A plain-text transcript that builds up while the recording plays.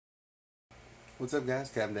What's up, guys?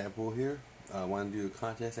 Captain Dadpool here. I want to do a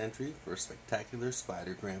contest entry for Spectacular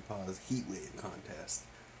Spider Grandpa's heatwave contest.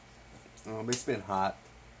 It's been hot,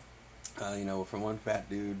 from one fat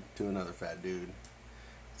dude to another fat dude.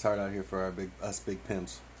 It's hard out here for us big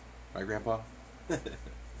pimps, right, Grandpa?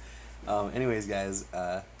 Anyways, guys,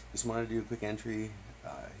 just wanted to do a quick entry.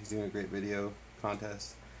 He's doing a great video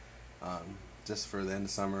contest, just for the end of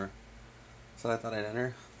summer, so I thought I'd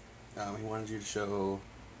enter. He wanted you to show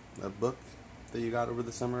a book that you got over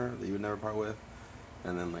the summer that you would never part with,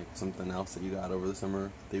 and then like something else that you got over the summer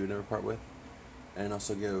that you would never part with, and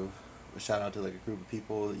also give a shout out to like a group of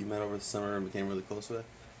people that you met over the summer and became really close with.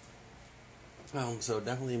 So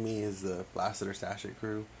definitely me is the Blasted or Stash It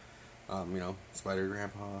crew. Spider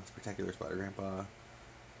Grandpa, Spectacular Spider Grandpa,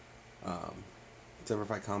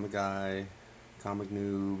 Simplified Comic Guy, Comic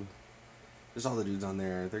Noob. There's all the dudes on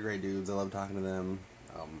there. They're great dudes. I love talking to them.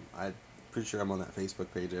 I'm pretty sure I'm on that Facebook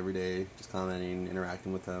page every day, just commenting,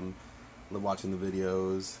 interacting with them. Love watching the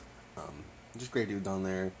videos. Just great dudes on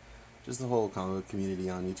there. Just the whole comic community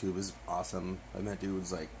on YouTube is awesome. I met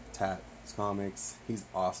dudes like Tats Comics. He's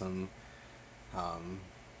awesome.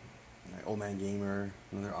 Like Old Man Gamer,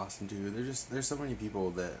 another awesome dude. There's so many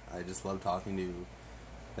people that I just love talking to.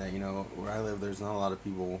 That where I live, there's not a lot of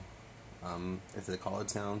people. It's a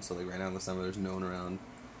college town, so like right now in the summer, there's no one around.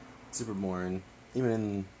 It's super boring. Even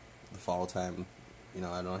in the fall time, I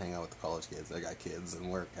don't hang out with the college kids. I got kids and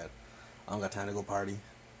work. I don't got time to go party.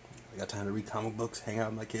 I got time to read comic books, hang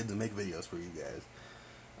out with my kids, and make videos for you guys.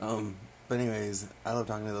 But anyways, I love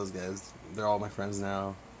talking to those guys. They're all my friends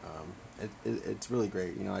now. It's really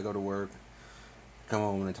great. I go to work, come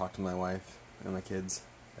home, and I talk to my wife and my kids,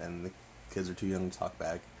 and the kids are too young to talk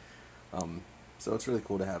back. So it's really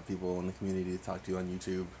cool to have people in the community to talk to on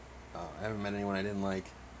YouTube. I haven't met anyone I didn't like.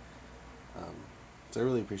 So I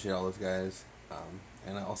really appreciate all those guys.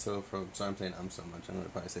 And I also, sorry I'm saying so much. I'm going to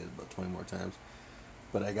probably say it about 20 more times.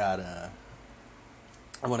 But I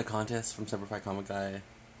won a contest from Simplified Comic Guy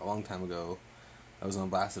a long time ago. I was on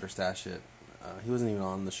Blasted or Stash It. He wasn't even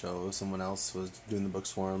on the show. Someone else was doing the books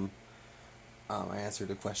for him. I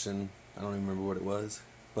answered a question. I don't even remember what it was.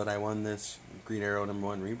 But I won this Green Arrow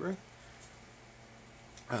 #1 Rebirth.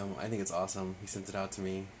 I think it's awesome. He sent it out to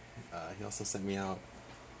me. He also sent me out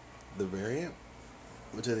the variant,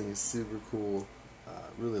 which I think is super cool.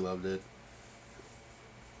 Really loved it.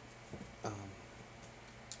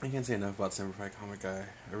 I can't say enough about Simplified Comic Guy.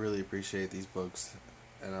 I really appreciate these books,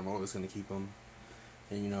 and I'm always going to keep them.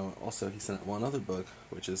 And also he sent out one other book,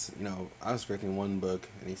 which is, I was expecting one book,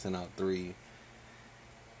 and he sent out 3.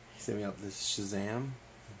 He sent me out this Shazam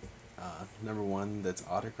 #1 that's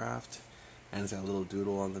autographed, and it's got a little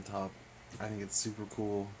doodle on the top. I think it's super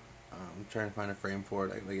cool. I'm trying to find a frame for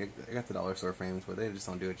it. I got the dollar store frames, but they just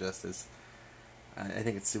don't do it justice. I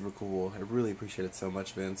think it's super cool. I really appreciate it so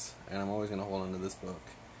much, Vince, and I'm always going to hold on to this book.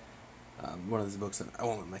 One of those books that I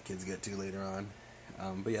won't let my kids get to later on.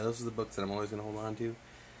 But yeah, those are the books that I'm always going to hold on to.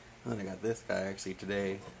 And then I got this guy actually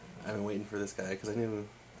today. I've been waiting for this guy because I knew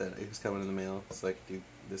that it was coming in the mail so I could do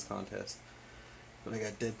this contest. But I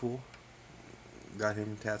got Deadpool. Got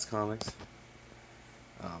him, Tats Comics.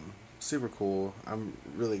 Super cool. I'm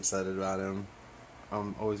really excited about him.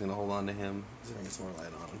 I'm always going to hold on to him. Let's see if I can get some more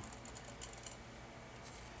light on him.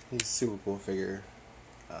 He's a super cool figure.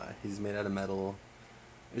 He's made out of metal.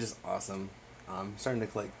 It's just awesome. I'm starting to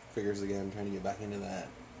collect figures again, trying to get back into that.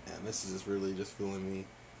 And this is just really just fooling me.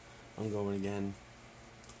 I'm going again.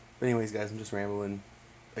 But anyways, guys, I'm just rambling.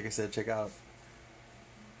 Like I said, check out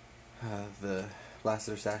the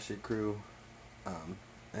Blasted or Stash It crew.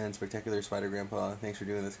 And Spectacular Spider Grandpa. Thanks for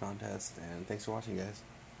doing this contest, and thanks for watching, guys.